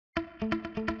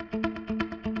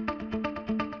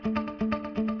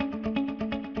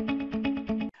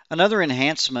Another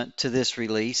enhancement to this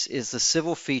release is the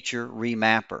Civil Feature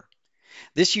Remapper.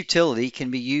 This utility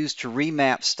can be used to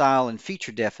remap style and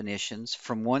feature definitions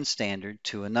from one standard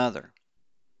to another.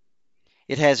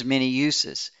 It has many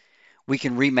uses. We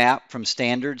can remap from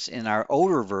standards in our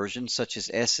older versions such as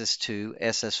SS2,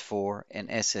 SS4, and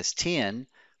SS10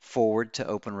 forward to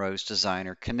OpenRoads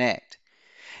Designer Connect.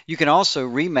 You can also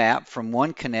remap from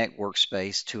one Connect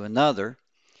workspace to another.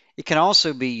 It can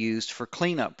also be used for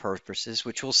cleanup purposes,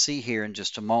 which we'll see here in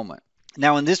just a moment.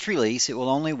 Now in this release, it will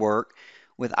only work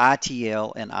with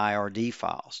ITL and IRD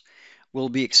files. We'll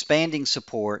be expanding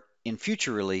support in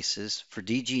future releases for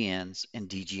DGNs and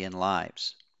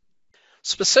DGNLibs.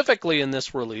 Specifically in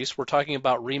this release, we're talking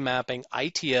about remapping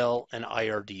ITL and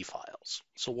IRD files.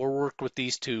 So we'll work with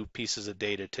these two pieces of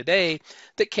data today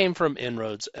that came from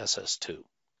En-ROADS SS2.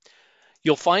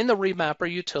 You'll find the remapper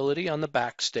utility on the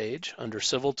backstage under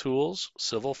Civil Tools,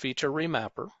 Civil Feature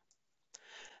Remapper.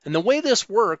 And the way this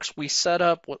works, we set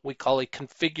up what we call a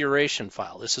configuration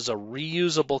file. This is a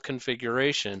reusable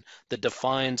configuration that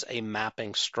defines a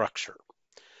mapping structure.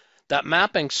 That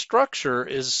mapping structure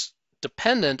is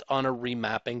dependent on a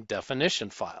remapping definition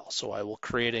file. So I will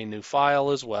create a new file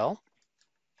as well.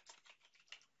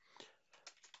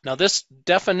 Now this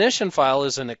definition file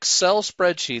is an Excel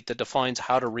spreadsheet that defines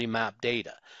how to remap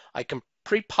data. I can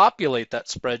pre-populate that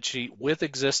spreadsheet with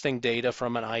existing data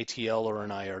from an ITL or an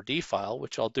IRD file,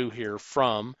 which I'll do here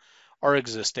from our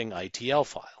existing ITL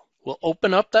file. We'll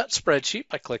open up that spreadsheet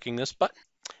by clicking this button,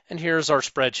 and here's our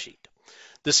spreadsheet.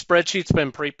 The spreadsheet's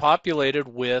been pre-populated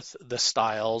with the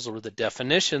styles or the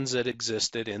definitions that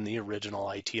existed in the original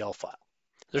ITL file.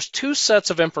 There's two sets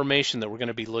of information that we're going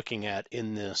to be looking at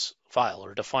in this file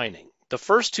or defining. The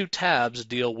first two tabs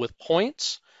deal with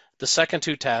points. The second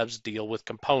two tabs deal with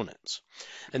components.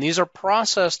 And these are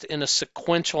processed in a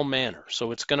sequential manner.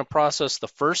 So it's going to process the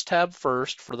first tab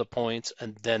first for the points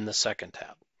and then the second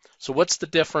tab. So what's the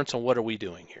difference and what are we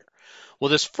doing here? Well,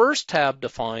 this first tab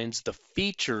defines the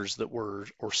features that were,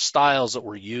 or styles that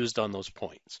were used on those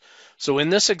points. So in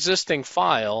this existing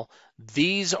file,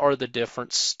 these are the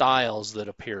different styles that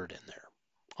appeared in there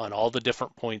on all the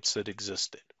different points that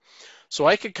existed. So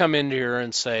I could come in here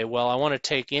and say, well, I want to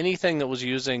take anything that was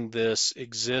using this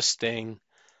existing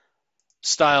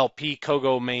style P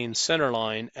Kogo main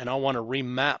centerline, and I want to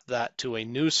remap that to a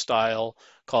new style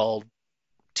called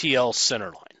TL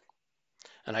centerline.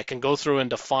 And I can go through and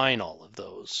define all of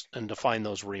those and define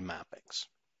those remappings.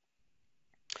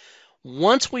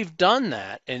 Once we've done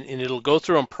that, and it'll go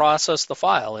through and process the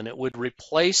file, and it would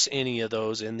replace any of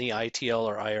those in the ITL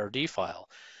or IRD file,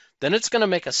 then it's going to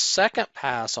make a second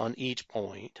pass on each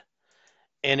point,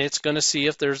 and it's going to see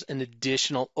if there's an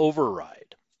additional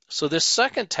override. So this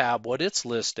second tab, what it's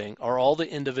listing are all the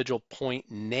individual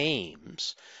point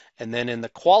names. And then in the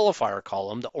qualifier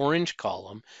column, the orange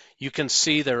column, you can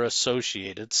see their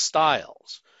associated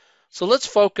styles. So let's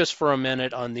focus for a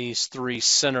minute on these three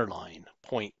centerline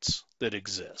points that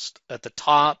exist at the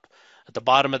top, at the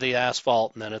bottom of the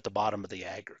asphalt, and then at the bottom of the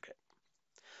aggregate.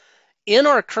 In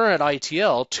our current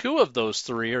ITL, two of those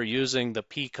three are using the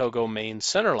P Kogo main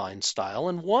centerline style,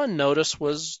 and one, notice,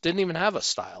 didn't even have a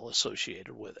style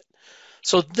associated with it.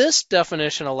 So this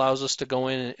definition allows us to go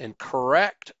in and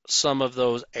correct some of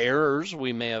those errors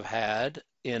we may have had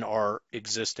in our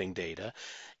existing data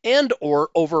and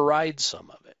or override some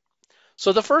of it.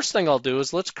 So the first thing I'll do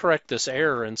is let's correct this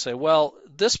error and say, well,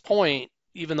 this point,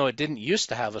 even though it didn't used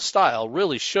to have a style,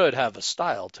 really should have a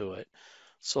style to it.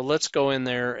 So let's go in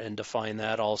there and define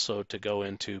that also to go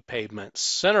into pavement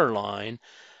centerline.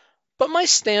 But my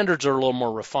standards are a little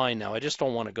more refined now. I just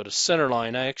don't want to go to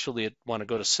centerline. I actually want to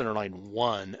go to centerline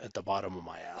 1 at the bottom of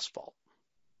my asphalt.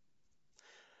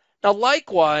 Now,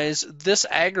 likewise, this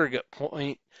aggregate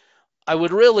point, I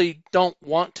would really don't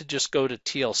want to just go to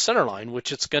TL centerline,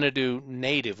 which it's going to do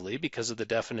natively because of the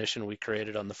definition we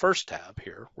created on the first tab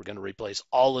here. We're going to replace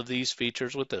all of these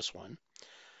features with this one.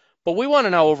 But we want to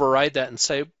now override that and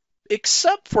say,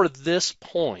 except for this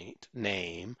point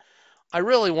name, I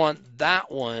really want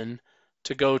that one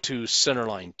to go to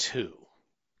centerline 2.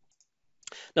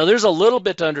 Now there's a little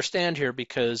bit to understand here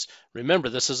because remember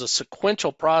this is a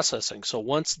sequential processing. So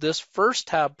once this first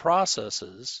tab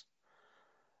processes,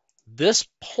 this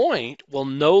point will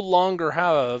no longer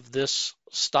have this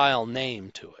style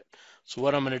name to it. So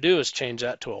what I'm going to do is change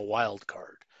that to a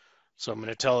wildcard. So I'm going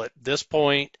to tell it this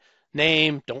point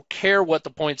name, don't care what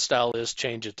the point style is,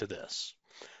 change it to this.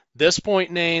 This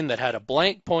point name that had a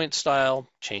blank point style,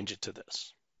 change it to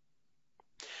this.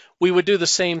 We would do the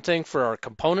same thing for our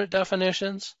component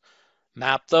definitions,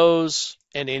 map those,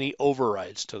 and any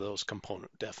overrides to those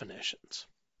component definitions.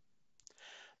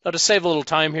 Now to save a little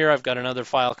time here, I've got another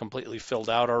file completely filled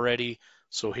out already.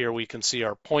 So here we can see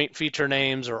our point feature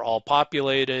names are all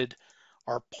populated.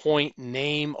 Our point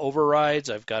name overrides,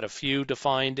 I've got a few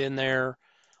defined in there.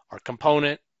 Our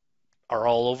component are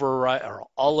all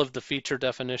of the feature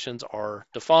definitions are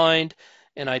defined,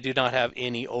 and I do not have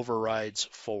any overrides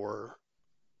for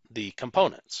the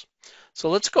components. So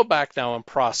let's go back now and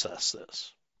process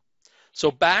this. So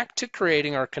back to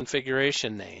creating our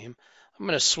configuration name, I'm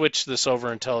going to switch this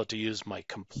over and tell it to use my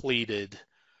completed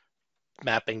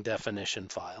mapping definition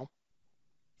file.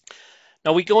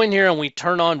 Now we go in here and we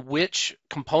turn on which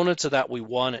components of that we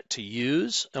want it to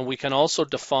use, and we can also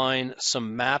define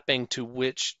some mapping to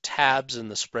which tabs in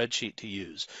the spreadsheet to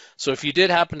use. So if you did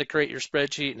happen to create your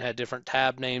spreadsheet and had different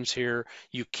tab names here,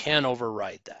 you can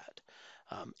override that.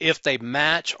 If they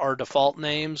match our default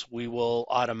names, we will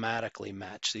automatically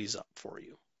match these up for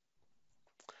you.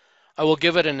 I will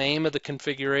give it a name of the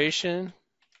configuration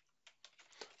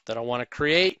that I want to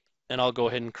create, and I'll go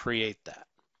ahead and create that.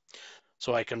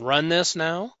 So I can run this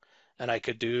now, and I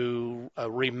could do a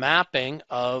remapping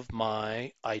of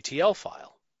my ITL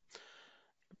file.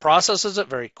 It processes it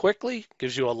very quickly,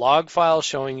 gives you a log file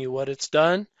showing you what it's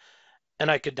done,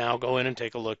 and I could now go in and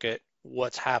take a look at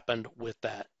what's happened with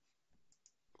that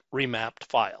remapped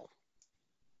file.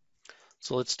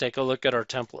 So let's take a look at our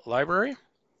template library.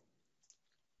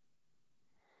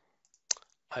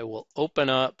 I will open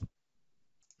up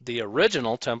the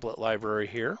original template library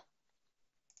here,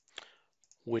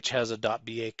 which has a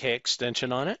 .bak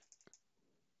extension on it.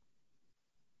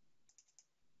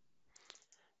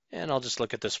 And I'll just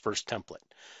look at this first template.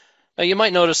 Now you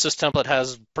might notice this template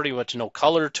has pretty much no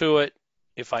color to it.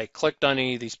 If I clicked on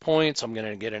any of these points, I'm going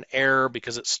to get an error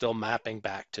because it's still mapping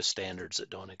back to standards that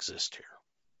don't exist here.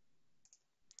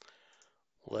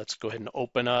 Let's go ahead and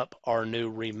open up our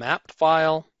new remapped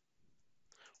file.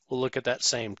 We'll look at that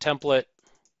same template,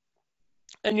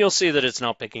 and you'll see that it's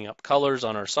now picking up colors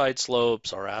on our side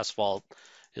slopes. Our asphalt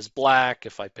is black.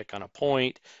 If I pick on a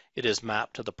point, it is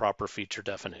mapped to the proper feature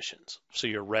definitions. So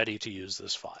you're ready to use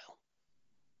this file.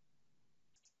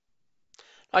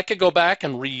 I could go back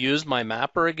and reuse my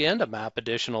mapper again to map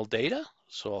additional data.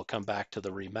 So I'll come back to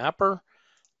the remapper,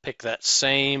 pick that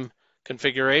same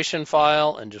configuration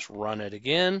file and just run it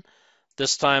again.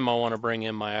 This time I want to bring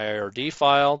in my IRD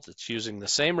file that's using the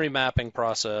same remapping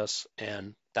process,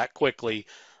 and that quickly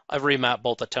I've remapped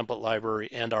both the template library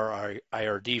and our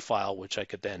IRD file, which I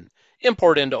could then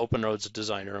import into OpenRoads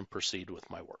Designer and proceed with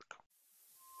my work.